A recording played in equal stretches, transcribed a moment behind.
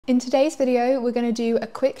In today's video, we're going to do a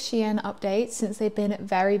quick Shein update since they've been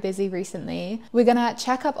very busy recently. We're going to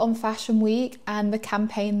check up on Fashion Week and the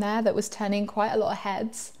campaign there that was turning quite a lot of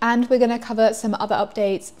heads. And we're going to cover some other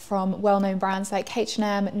updates from well-known brands like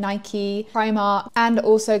H&M, Nike, Primark, and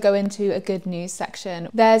also go into a good news section.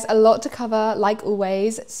 There's a lot to cover like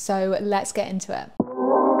always, so let's get into it.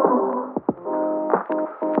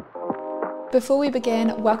 Before we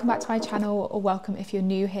begin, welcome back to my channel, or welcome if you're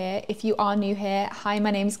new here. If you are new here, hi,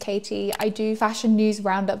 my name's Katie. I do fashion news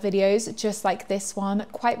roundup videos just like this one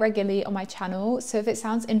quite regularly on my channel. So if it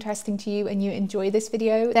sounds interesting to you and you enjoy this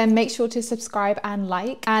video, then make sure to subscribe and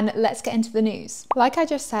like, and let's get into the news. Like I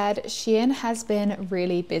just said, Shein has been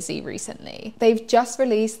really busy recently. They've just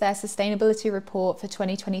released their sustainability report for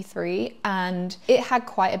 2023 and it had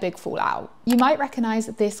quite a big fallout. You might recognize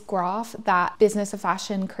this graph that Business of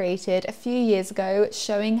Fashion created a few years ago,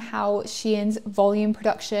 showing how Shein's volume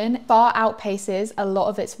production far outpaces a lot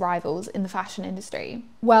of its rivals in the fashion industry.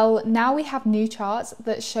 Well, now we have new charts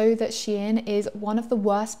that show that Shein is one of the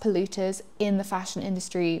worst polluters in the fashion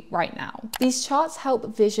industry right now. These charts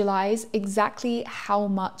help visualize exactly how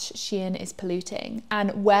much Shein is polluting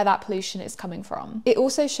and where that pollution is coming from. It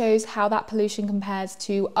also shows how that pollution compares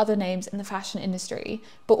to other names in the fashion industry,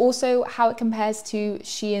 but also how it compares to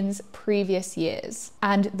Shein's previous years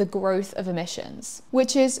and the growth of emissions,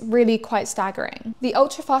 which is really quite staggering. The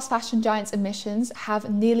ultra-fast fashion giant's emissions have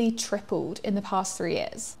nearly tripled in the past 3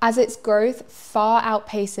 years, as its growth far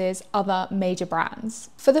outpaces other major brands.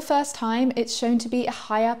 For the first time, it's shown to be a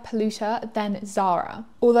higher polluter than Zara.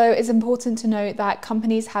 Although it's important to note that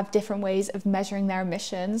companies have different ways of measuring their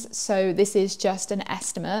emissions, so this is just an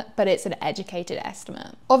estimate, but it's an educated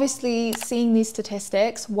estimate. Obviously, seeing these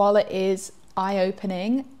statistics, while it is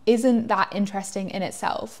eye-opening, isn't that interesting in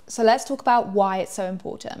itself. So let's talk about why it's so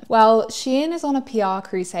important. Well, Shein is on a PR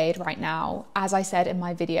crusade right now. As I said in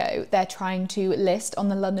my video, they're trying to list on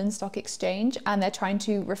the London Stock Exchange and they're trying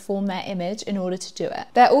to reform their image in order to do it.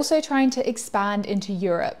 They're also trying to expand into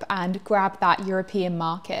Europe and grab that European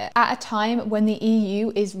market at a time when the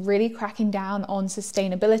EU is really cracking down on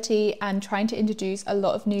sustainability and trying to introduce a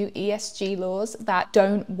lot of new ESG laws that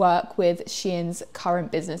don't work with Shein's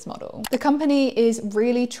current business model. The company is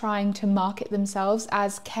really trying to market themselves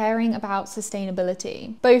as caring about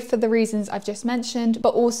sustainability, both for the reasons I've just mentioned,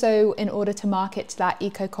 but also in order to market to that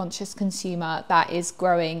eco-conscious consumer that is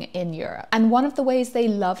growing in Europe. And one of the ways they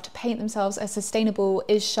love to paint themselves as sustainable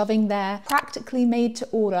is shoving their practically made to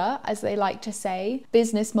order, as they like to say,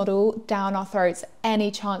 business model down our throats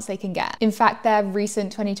any chance they can get. In fact, their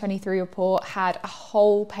recent 2023 report had a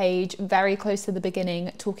whole page very close to the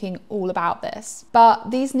beginning talking all about this.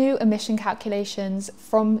 But these new emission calculations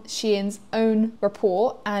from Shein's own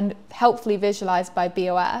report, and helpfully visualized by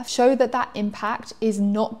BOF, show that that impact is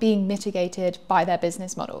not being mitigated by their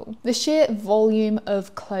business model. The sheer volume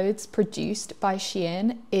of clothes produced by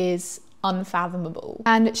Shein is unfathomable,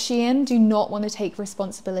 and Shein do not want to take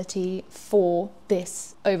responsibility for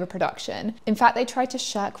this overproduction. In fact, they try to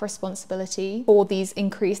shirk responsibility for these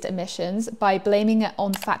increased emissions by blaming it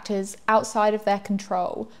on factors outside of their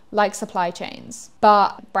control, like supply chains.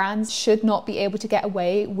 But brands should not be able to get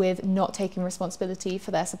away with not taking responsibility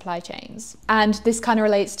for their supply chains. And this kind of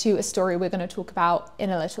relates to a story we're going to talk about in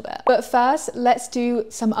a little bit. But first, let's do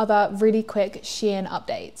some other really quick Shein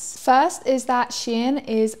updates. First is that Shein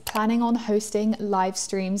is planning on hosting live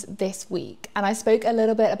streams this week. And I spoke a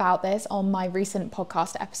little bit about this on my recent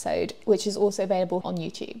podcast episode, which is also available on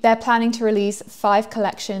YouTube. They're planning to release 5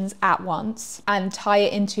 collections at once and tie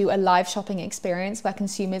it into a live shopping experience where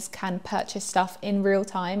consumers can purchase stuff in real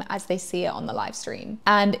time as they see it on the live stream.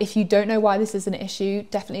 And if you don't know why this is an issue,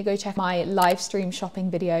 definitely go check my live stream shopping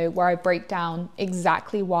video where I break down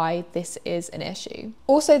exactly why this is an issue.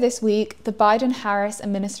 Also this week, the Biden-Harris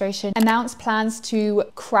administration announced plans to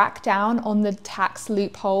crack down on the tax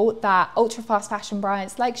loophole that ultra-fast fashion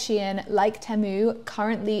brands like Shein, like Temu,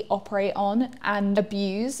 currently operate on and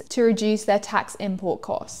abuse to reduce their tax import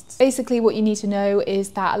costs. Basically, what you need to know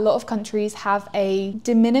is that a lot of countries have a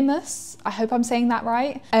de minimis, I hope I'm saying that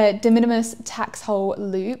right, a de minimis tax hole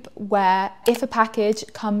loop where if a package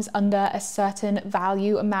comes under a certain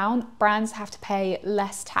value amount, brands have to pay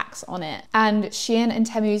less tax on it. And Shein and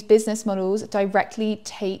Temu's business models directly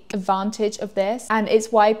take advantage of this, and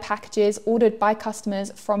it's why packages ordered by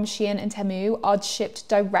customers from Shein and Temu are shipped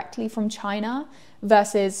directly from China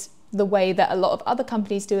versus the way that a lot of other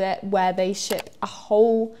companies do it, where they ship a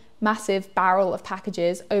whole massive barrel of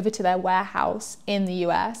packages over to their warehouse in the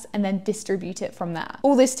US and then distribute it from there.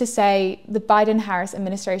 All this to say, the Biden-Harris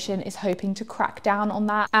administration is hoping to crack down on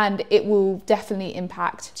that, and it will definitely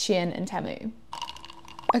impact Shein and Temu.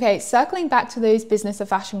 Okay, circling back to those business of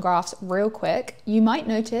fashion graphs real quick, you might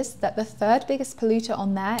notice that the third biggest polluter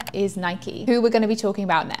on there is Nike, who we're going to be talking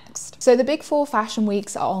about next. So the big 4 fashion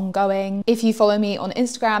weeks are ongoing. If you follow me on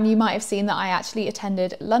Instagram, you might have seen that I actually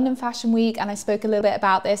attended London Fashion Week and I spoke a little bit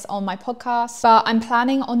about this on my podcast, but I'm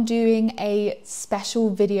planning on doing a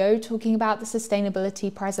special video talking about the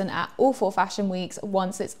sustainability present at all 4 fashion weeks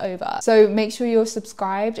once it's over. So make sure you're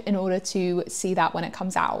subscribed in order to see that when it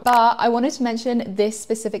comes out. But I wanted to mention this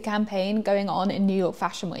specific campaign going on in New York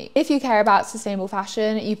Fashion Week. If you care about sustainable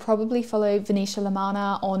fashion, you probably follow Venetia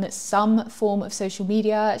Lamana on some form of social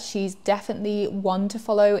media. She's definitely one to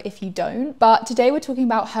follow if you don't. But today we're talking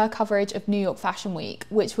about her coverage of New York Fashion Week,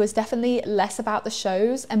 which was definitely less about the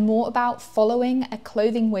shows and more about following a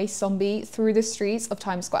clothing waste zombie through the streets of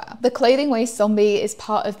Times Square. The clothing waste zombie is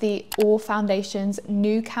part of the All Foundation's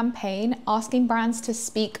new campaign asking brands to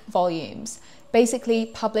speak volumes. Basically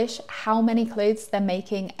publish how many clothes they're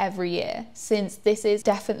making every year, since this is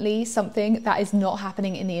definitely something that is not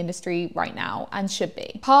happening in the industry right now and should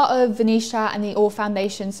be. Part of Venetia and the All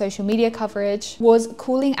Foundation social media coverage was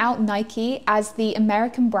calling out Nike as the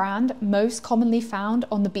American brand most commonly found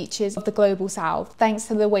on the beaches of the global south, thanks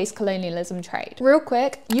to the waste colonialism trade. Real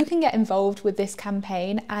quick, you can get involved with this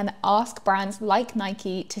campaign and ask brands like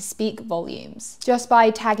Nike to speak volumes just by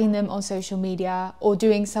tagging them on social media or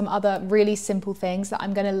doing some other really simple things that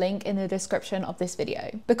I'm going to link in the description of this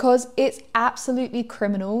video, because it's absolutely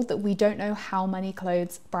criminal that we don't know how many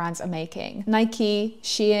clothes brands are making. Nike,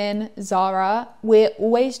 Shein, Zara, we're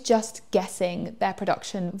always just guessing their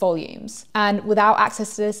production volumes, and without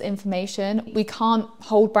access to this information we can't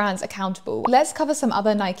hold brands accountable. Let's cover some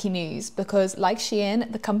other Nike news, because like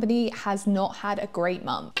Shein, the company has not had a great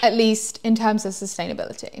month, at least in terms of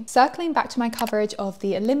sustainability. Circling back to my coverage of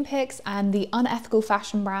the Olympics and the unethical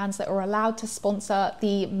fashion brands that are allowed to sponsor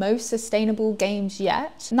the most sustainable games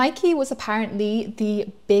yet, Nike was apparently the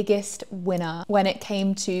biggest winner when it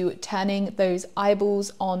came to turning those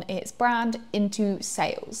eyeballs on its brand into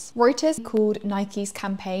sales. Reuters called Nike's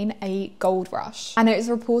campaign a gold rush, and it was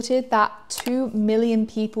reported that 2 million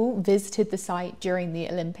people visited the site during the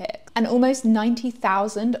Olympics, and almost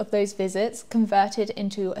 90,000 of those visits converted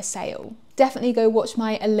into a sale. Definitely go watch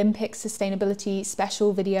my Olympic sustainability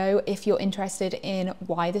special video if you're interested in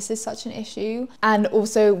why this is such an issue, and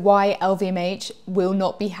also why LVMH will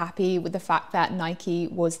not be happy with the fact that Nike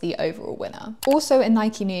was the overall winner. Also in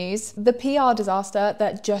Nike news, the PR disaster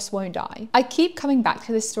that just won't die. I keep coming back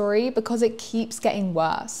to this story because it keeps getting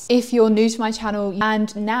worse. If you're new to my channel,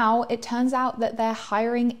 and now it turns out that they're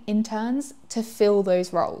hiring interns to fill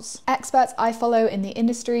those roles. Experts I follow in the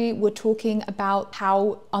industry were talking about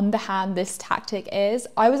how underhand this tactic is.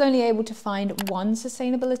 I was only able to find one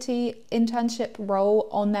sustainability internship role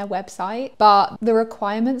on their website, but the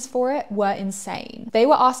requirements for it were insane. They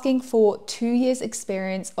were asking for 2 years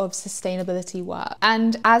experience of sustainability work.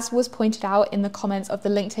 And as was pointed out in the comments of the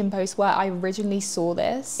LinkedIn post where I originally saw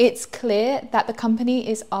this, it's clear that the company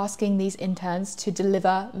is asking these interns to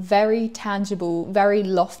deliver very tangible, very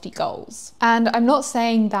lofty goals. And I'm not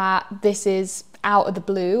saying that this is out of the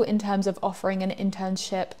blue in terms of offering an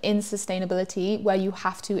internship in sustainability where you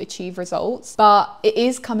have to achieve results, but it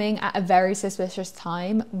is coming at a very suspicious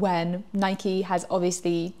time when Nike has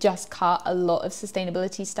obviously just cut a lot of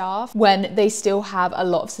sustainability staff when they still have a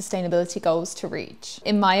lot of sustainability goals to reach.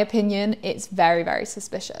 In my opinion, it's very, very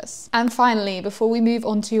suspicious. And finally, before we move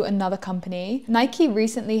on to another company, Nike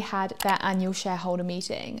recently had their annual shareholder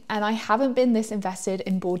meeting, and I haven't been this invested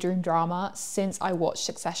in boardroom drama since I watched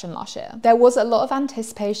Succession last year. There was a lot of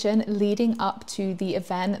anticipation leading up to the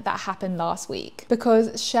event that happened last week,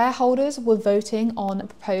 because shareholders were voting on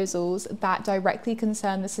proposals that directly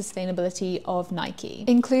concern the sustainability of Nike,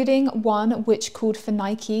 including one which called for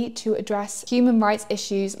Nike to address human rights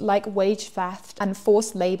issues like wage theft and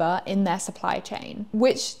forced labor in their supply chain,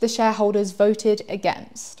 which the shareholders voted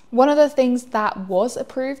against. One of the things that was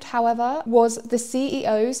approved, however, was the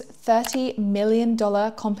CEO's $30 million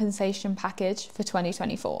compensation package for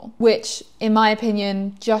 2024, which, in my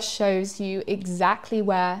opinion, just shows you exactly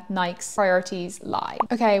where Nike's priorities lie.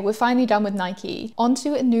 Okay, we're finally done with Nike.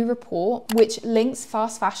 Onto a new report which links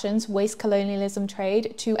fast fashion's waste colonialism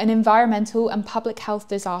trade to an environmental and public health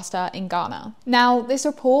disaster in Ghana. Now, this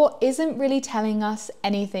report isn't really telling us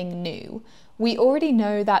anything new. We already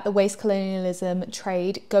know that the waste colonialism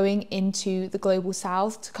trade going into the global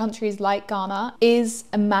south to countries like Ghana is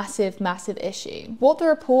a massive, massive issue. What the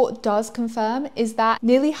report does confirm is that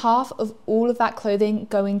nearly half of all of that clothing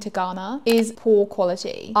going to Ghana is poor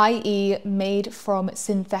quality, i.e. made from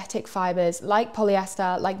synthetic fibers like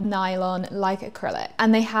polyester, like nylon, like acrylic,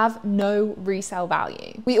 and they have no resale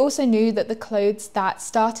value. We also knew that the clothes that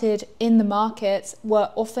started in the markets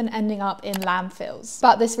were often ending up in landfills.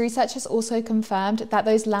 But this research has also confirmed that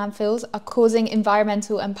those landfills are causing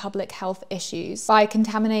environmental and public health issues by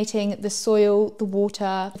contaminating the soil, the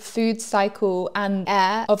water, the food cycle, and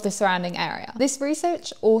air of the surrounding area. This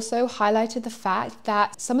research also highlighted the fact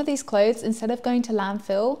that some of these clothes, instead of going to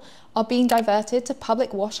landfill, are being diverted to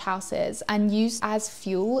public wash houses and used as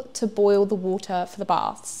fuel to boil the water for the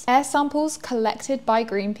baths. Air samples collected by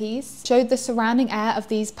Greenpeace showed the surrounding air of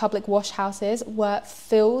these public wash houses were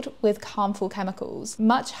filled with harmful chemicals,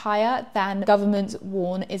 much higher than governments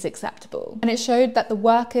warn is acceptable. And it showed that the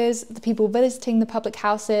workers, the people visiting the public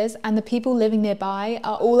houses, and the people living nearby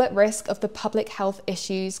are all at risk of the public health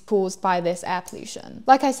issues caused by this air pollution.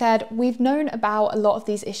 Like I said, we've known about a lot of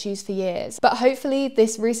these issues for years, but hopefully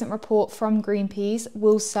this recent report from Greenpeace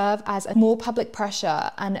will serve as more public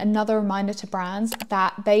pressure and another reminder to brands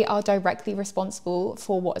that they are directly responsible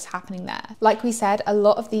for what is happening there. Like we said, a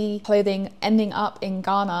lot of the clothing ending up in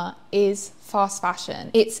Ghana is fast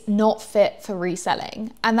fashion. It's not fit for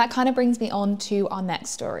reselling. And that kind of brings me on to our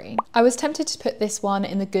next story. I was tempted to put this one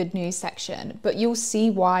in the good news section, but you'll see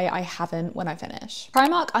why I haven't when I finish.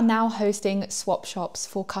 Primark are now hosting swap shops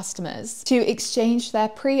for customers to exchange their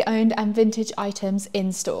pre-owned and vintage items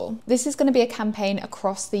in store. This is going to be a campaign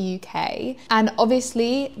across the UK, and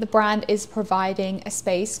obviously the brand is providing a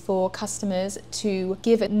space for customers to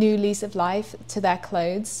give a new lease of life to their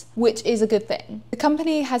clothes, which is a good thing. The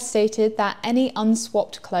company has stated that any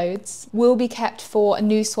unswapped clothes will be kept for a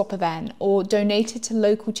new swap event or donated to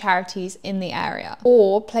local charities in the area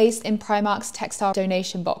or placed in Primark's textile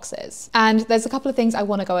donation boxes. And there's a couple of things I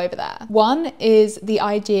want to go over there. One is the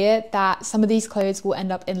idea that some of these clothes will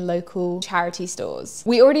end up in local charity stores.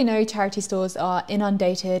 We already know charity stores are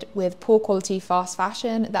inundated with poor quality fast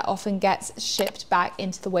fashion that often gets shipped back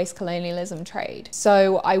into the waste colonialism trade.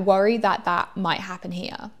 So I worry that that might happen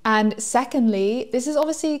here. And secondly, this is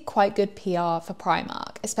obviously quite good PR for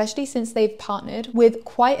Primark, especially since they've partnered with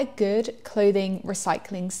quite a good clothing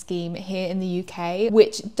recycling scheme here in the UK,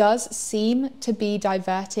 which does seem to be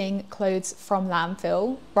diverting clothes from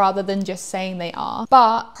landfill rather than just saying they are.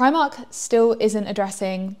 But Primark still isn't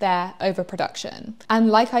addressing their overproduction. And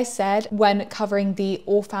like I said, when covering the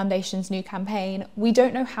All Foundation's new campaign, we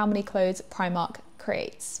don't know how many clothes Primark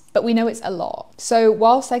creates, but we know it's a lot. So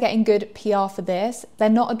whilst they're getting good PR for this, they're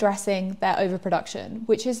not addressing their overproduction,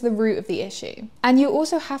 which is the root of the issue. And you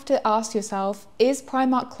also have to ask yourself, is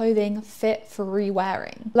Primark clothing fit for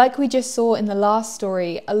re-wearing? Like we just saw in the last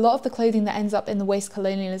story, a lot of the clothing that ends up in the waste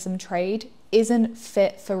colonialism trade isn't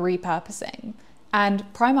fit for repurposing. And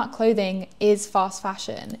Primark clothing is fast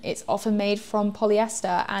fashion. It's often made from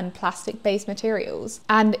polyester and plastic-based materials,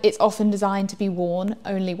 and it's often designed to be worn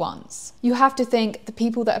only once. You have to think the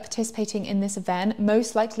people that are participating in this event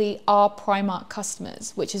most likely are Primark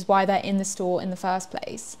customers, which is why they're in the store in the first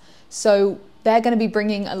place. So they're going to be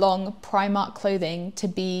bringing along Primark clothing to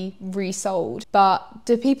be resold. But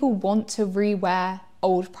do people want to re-wear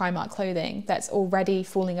old Primark clothing that's already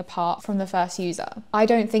falling apart from the first user? I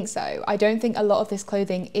don't think so. I don't think a lot of this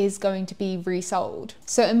clothing is going to be resold.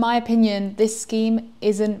 So in my opinion, this scheme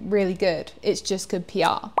isn't really good. It's just good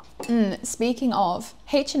PR. Speaking of,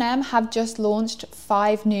 H&M have just launched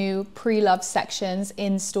 5 new pre-loved sections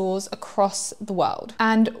in stores across the world.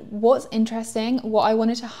 And what's interesting, what I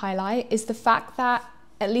wanted to highlight is the fact that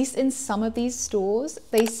at least in some of these stores,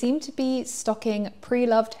 they seem to be stocking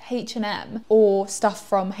pre-loved H&M or stuff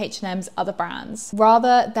from H&M's other brands,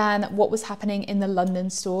 rather than what was happening in the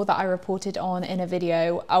London store that I reported on in a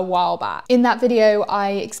video a while back. In that video,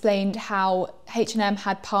 I explained how H&M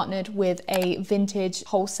had partnered with a vintage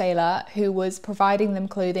wholesaler who was providing them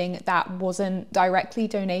clothing that wasn't directly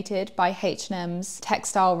donated by H&M's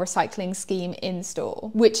textile recycling scheme in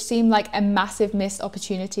store, which seemed like a massive missed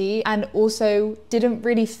opportunity and also didn't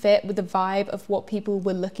really fit with the vibe of what people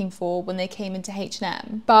were looking for when they came into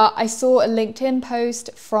H&M. But I saw a LinkedIn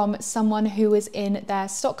post from someone who was in their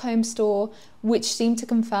Stockholm store which seemed to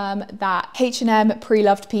confirm that H&M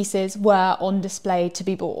pre-loved pieces were on display to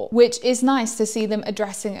be bought, which is nice to see them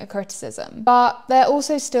addressing a criticism. But they're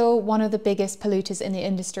also still one of the biggest polluters in the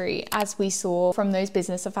industry, as we saw from those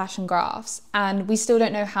business of fashion graphs, and we still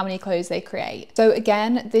don't know how many clothes they create. So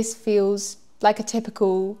again, this feels like a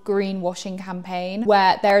typical greenwashing campaign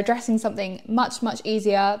where they're addressing something much, much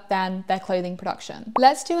easier than their clothing production.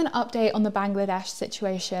 Let's do an update on the Bangladesh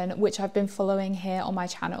situation, which I've been following here on my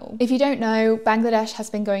channel. If you don't know, Bangladesh has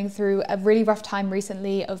been going through a really rough time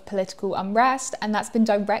recently of political unrest, and that's been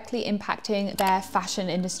directly impacting their fashion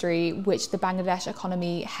industry, which the Bangladesh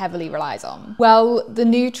economy heavily relies on. Well, the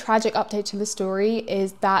new tragic update to the story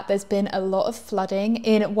is that there's been a lot of flooding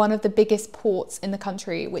in one of the biggest ports in the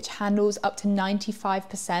country, which handles up to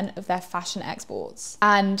 95% of their fashion exports.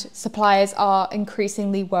 And suppliers are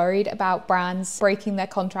increasingly worried about brands breaking their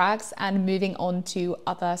contracts and moving on to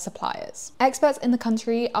other suppliers. Experts in the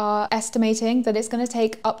country are estimating that it's going to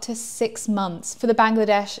take up to 6 months for the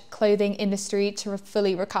Bangladesh clothing industry to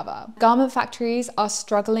fully recover. Garment factories are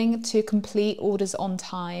struggling to complete orders on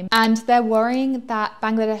time, and they're worrying that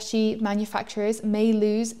Bangladeshi manufacturers may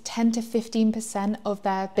lose 10 to 15% of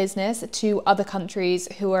their business to other countries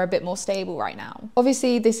who are a bit more stable right now.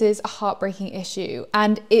 Obviously, this is a heartbreaking issue,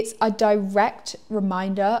 and it's a direct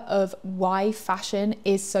reminder of why fashion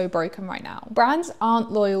is so broken right now. Brands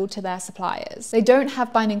aren't loyal to their suppliers. They don't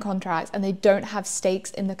have binding contracts and they don't have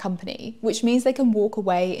stakes in the company, which means they can walk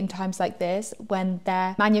away in times like this when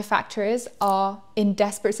their manufacturers are in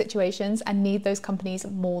desperate situations and need those companies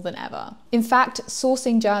more than ever. In fact,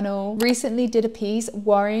 Sourcing Journal recently did a piece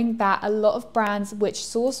worrying that a lot of brands which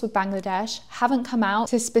source with Bangladesh haven't come out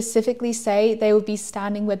to specifically say they would be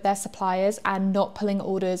standing with their suppliers and not pulling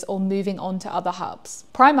orders or moving on to other hubs.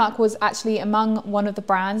 Primark was actually among one of the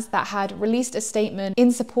brands that had released a statement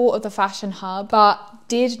in support of the fashion hub, but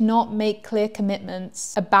did not make clear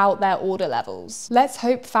commitments about their order levels. Let's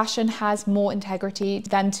hope fashion has more integrity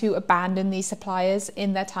than to abandon these suppliers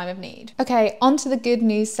in their time of need. Okay, on to the good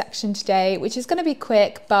news section today, which is going to be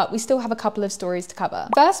quick, but we still have a couple of stories to cover.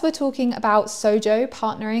 First, we're talking about SOJO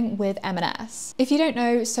partnering with M&S. If you don't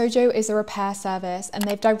know, SOJO is a repair service, and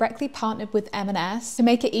they've directly partnered with M&S to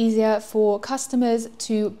make it easier for customers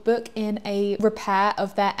to book in a repair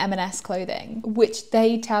of their M&S clothing, which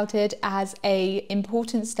they touted as an important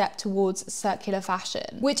step towards circular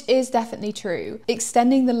fashion, which is definitely true.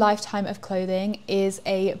 Extending the lifetime of clothing is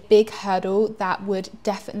a big hurdle that would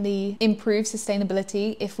definitely improve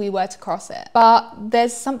sustainability if we were to cross it. But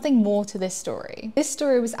there's something more to this story. This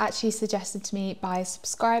story was actually suggested to me by a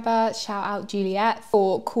subscriber, shout out Juliet,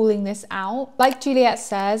 for calling this out. Like Juliet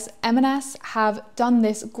says, M&S have done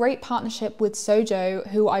this great partnership with SOJO,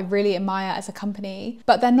 who I really admire as a company,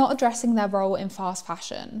 but they're not addressing their role in fast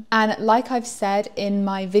fashion. And like I've said in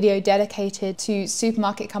my video dedicated to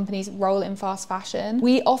supermarket companies' role in fast fashion,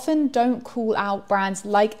 we often don't call out brands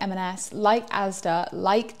like M&S, like Asda,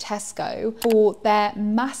 like Tesco for their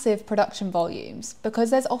massive production volumes, because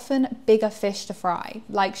there's often bigger fish to fry,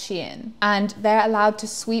 like Shein, and they're allowed to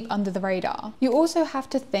sweep under the radar. You also have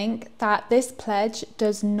to think that this pledge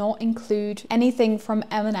does not include anything from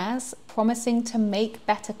M&S promising to make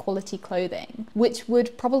better quality clothing, which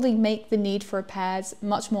would probably make the need for repairs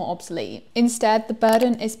much more obsolete. Instead, the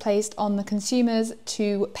burden is placed on the consumers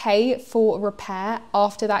to pay for repair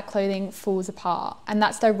after that clothing falls apart, and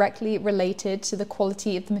that's directly related to the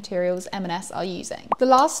quality of the materials M&S are using. The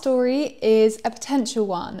last story is a potential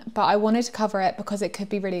one, but I wanted to cover it because it could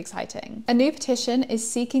be really exciting. A new petition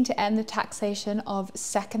is seeking to end the taxation of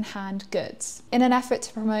second-hand goods in an effort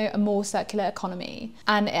to promote a more circular economy,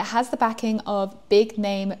 and it has the backing of big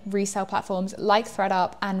name resale platforms like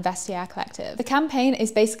ThredUp and Vestiaire Collective. The campaign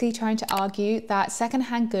is basically trying to argue that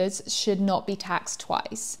secondhand goods should not be taxed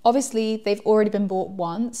twice. Obviously, they've already been bought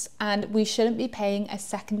once, and we shouldn't be paying a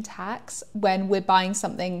second tax when we're buying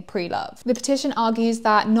something pre-loved. The petition argues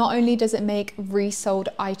that not only does it make resold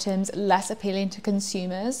items less appealing to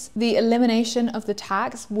consumers, the elimination of the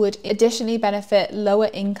tax would additionally benefit lower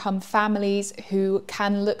income families who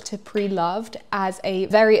can look to pre-loved as a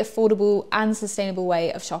very affordable and sustainable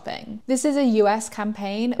way of shopping. This is a US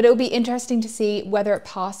campaign, but it'll be interesting to see whether it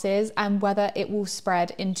passes and whether it will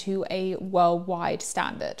spread into a worldwide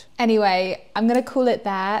standard. Anyway, I'm gonna call it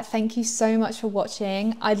there. Thank you so much for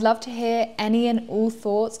watching. I'd love to hear any and all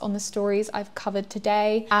thoughts on the stories I've covered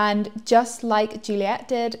today. And just like Juliet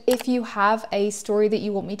did, if you have a story that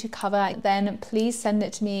you want me to cover, then please send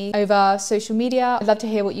it to me over social media. I'd love to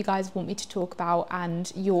hear what you guys want me to talk about and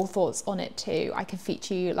your thoughts on it too. I can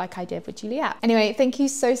feature you like I did with Juliet. Anyway, thank you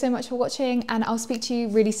so much for watching, and I'll speak to you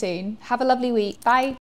really soon. Have a lovely week. Bye.